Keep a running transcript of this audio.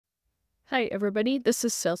Hi, everybody. This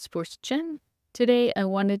is Salesforce Jen. Today, I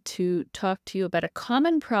wanted to talk to you about a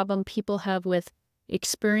common problem people have with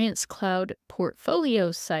Experience Cloud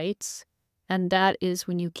portfolio sites, and that is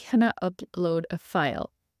when you cannot upload a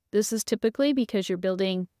file. This is typically because you're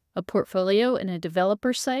building a portfolio in a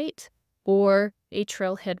developer site or a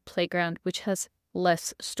Trailhead playground, which has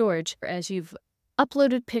less storage. As you've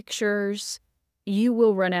uploaded pictures, you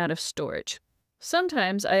will run out of storage.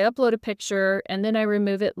 Sometimes I upload a picture and then I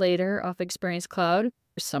remove it later off Experience Cloud.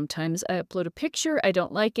 Sometimes I upload a picture, I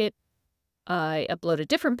don't like it. I upload a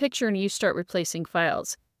different picture and you start replacing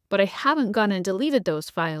files. But I haven't gone and deleted those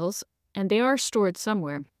files, and they are stored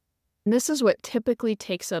somewhere. And this is what typically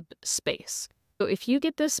takes up space. So if you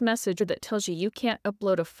get this message that tells you you can't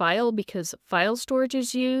upload a file because file storage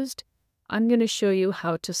is used, I'm going to show you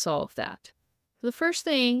how to solve that. The first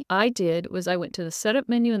thing I did was I went to the setup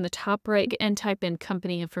menu in the top right and type in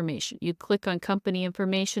company information. You click on company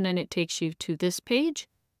information and it takes you to this page.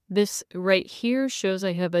 This right here shows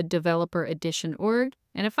I have a developer edition org.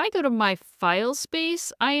 And if I go to my file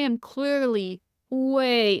space, I am clearly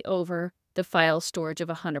way over the file storage of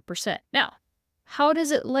 100%. Now, how does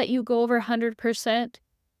it let you go over 100%?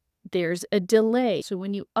 There's a delay. So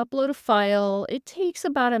when you upload a file, it takes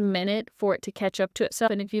about a minute for it to catch up to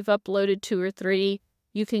itself. And if you've uploaded 2 or 3,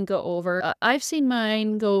 you can go over. I've seen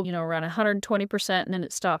mine go, around 120% and then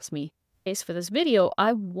it stops me. For this video,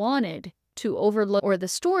 I wanted to overload the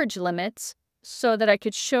storage limits so that I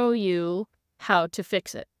could show you how to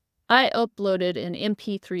fix it. I uploaded an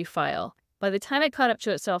MP3 file. By the time it caught up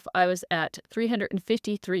to itself, I was at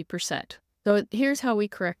 353%. So here's how we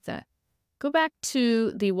correct that. Go back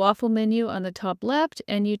to the waffle menu on the top left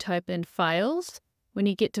and you type in Files. When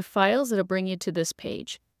you get to Files, it'll bring you to this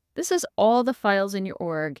page. This is all the files in your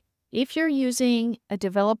org. If you're using a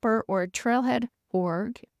developer or a Trailhead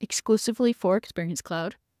org exclusively for Experience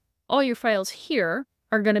Cloud, all your files here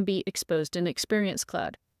are going to be exposed in Experience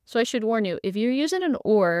Cloud. So I should warn you, if you're using an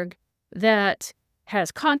org that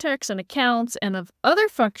has contacts and accounts and of other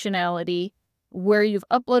functionality, where you've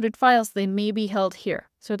uploaded files, they may be held here.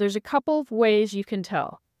 So there's a couple of ways you can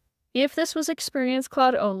tell. If this was Experience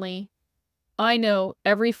Cloud only, I know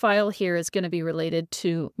every file here is going to be related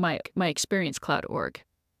to my Experience Cloud org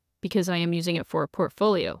because I am using it for a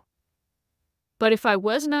portfolio. But if I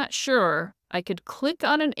was not sure, I could click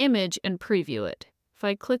on an image and preview it. If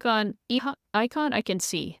I click on icon, I can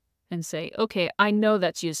see and say, okay, I know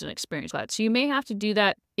that's used in Experience Cloud. So you may have to do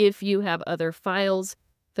that if you have other files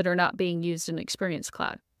that are not being used in Experience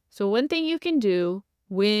Cloud. So one thing you can do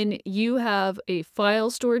when you have a file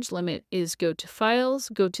storage limit is go to Files,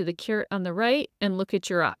 go to the caret on the right, and look at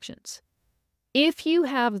your options. If you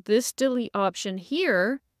have this delete option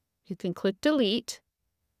here, you can click delete,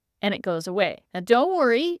 and it goes away. Now don't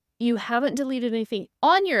worry, you haven't deleted anything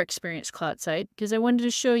on your Experience Cloud site, because I wanted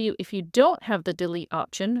to show you if you don't have the delete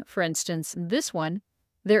option, for instance, this one,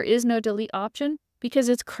 there is no delete option because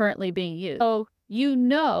it's currently being used. So you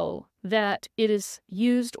know that it is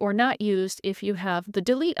used or not used if you have the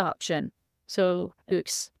delete option. So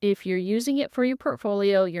if you're using it for your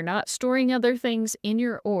portfolio, you're not storing other things in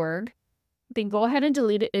your org, then go ahead and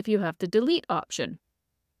delete it if you have the delete option.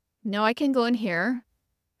 Now I can go in here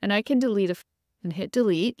and I can delete it and hit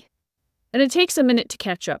delete. And it takes a minute to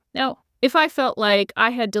catch up. Now, if I felt like I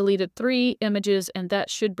had deleted 3 images and that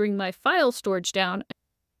should bring my file storage down,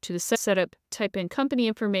 to the setup, type in company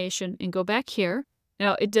information and go back here.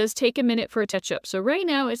 Now it does take a minute for it to catch up. So right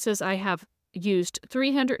now it says I have used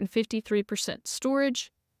 353%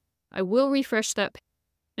 storage. I will refresh that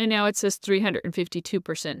and now it says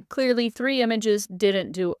 352%. Clearly 3 images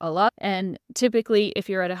didn't do a lot, and typically if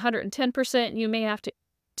you're at 110% you may have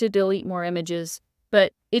to delete more images,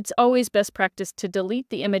 but it's always best practice to delete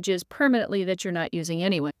the images permanently that you're not using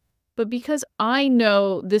anyway. But because I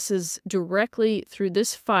know this is directly through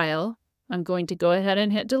this file, I'm going to go ahead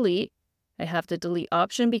and hit delete. I have the delete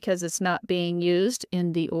option because it's not being used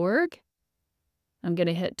in the org. I'm going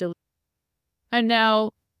to hit delete. And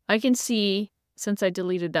now I can see, since I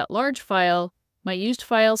deleted that large file, my used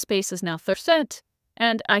file space is now 30%,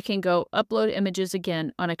 and I can go upload images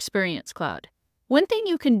again on Experience Cloud. One thing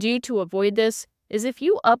you can do to avoid this is if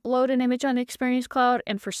you upload an image on Experience Cloud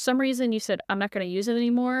and for some reason you said, I'm not going to use it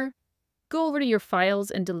anymore, go over to your files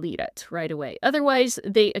and delete it right away. Otherwise,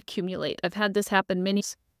 they accumulate. I've had this happen many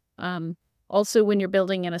times. Also, when you're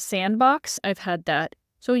building in a sandbox, I've had that.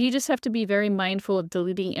 So you just have to be very mindful of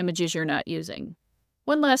deleting images you're not using.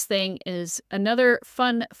 One last thing is another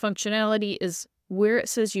fun functionality is where it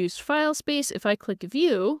says use file space. If I click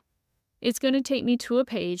view, it's going to take me to a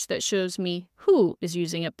page that shows me who is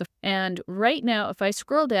using up the. And right now, if I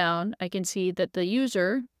scroll down, I can see that the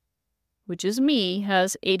user which is me,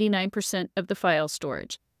 has 89% of the file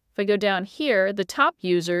storage. If I go down here, the top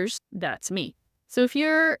users, that's me. So if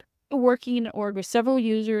you're working in an org with several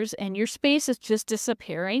users and your space is just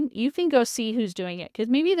disappearing, you can go see who's doing it, because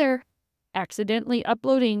maybe they're accidentally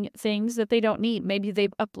uploading things that they don't need. Maybe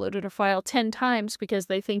they've uploaded a file 10 times because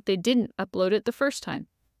they think they didn't upload it the first time.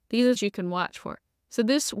 These are what you can watch for. So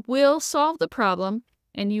this will solve the problem,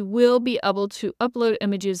 and you will be able to upload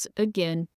images again